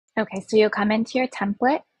Okay, so you'll come into your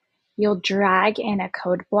template, you'll drag in a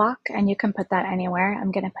code block, and you can put that anywhere.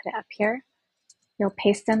 I'm going to put it up here. You'll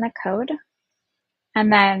paste in the code,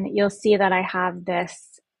 and then you'll see that I have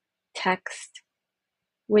this text,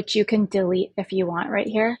 which you can delete if you want right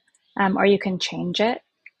here, or you can change it.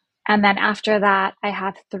 And then after that, I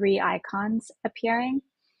have 3 icons appearing.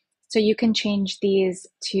 So you can change these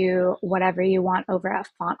to whatever you want over at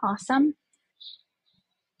Font Awesome.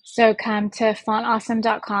 So come to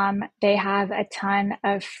fontawesome.com. They have a ton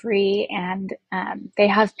of free and they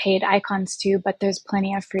have paid icons too, but there's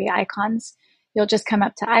plenty of free icons. You'll just come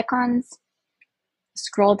up to icons,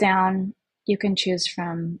 scroll down. You can choose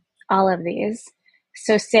from all of these.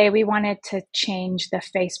 So say we wanted to change the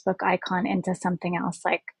Facebook icon into something else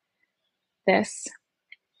like this.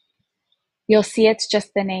 You'll see it's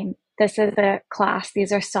just the name. This is the class.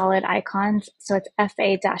 These are solid icons. So it's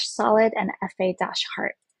FA-solid and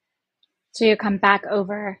FA-heart. So you come back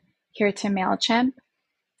over here to Mailchimp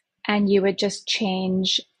and you would just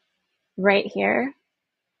change right here.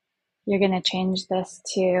 You're going to change this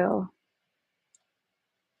to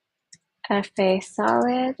FA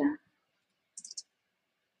solid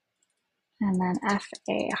and then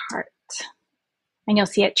FA heart. And you'll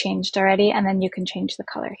see it changed already. And then you can change the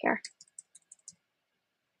color here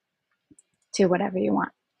to whatever you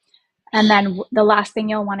want. And then the last thing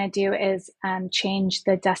you'll want to do is change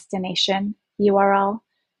the destination URL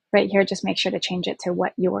right here. Just make sure to change it to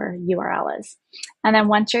what your URL is. And then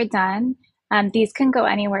once you're done, these can go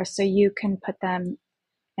anywhere. So you can put them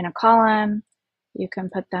in a column. You can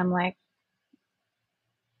put them like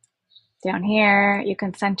down here. You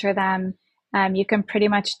can center them. You can pretty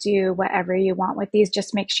much do whatever you want with these.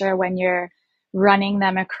 Just make sure when you're running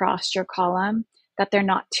them across your column that they're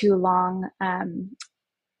not too long,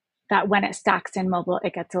 that when it stacks in mobile,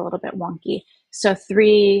 it gets a little bit wonky. So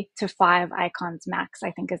 3 to 5 icons max,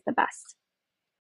 I think, is the best.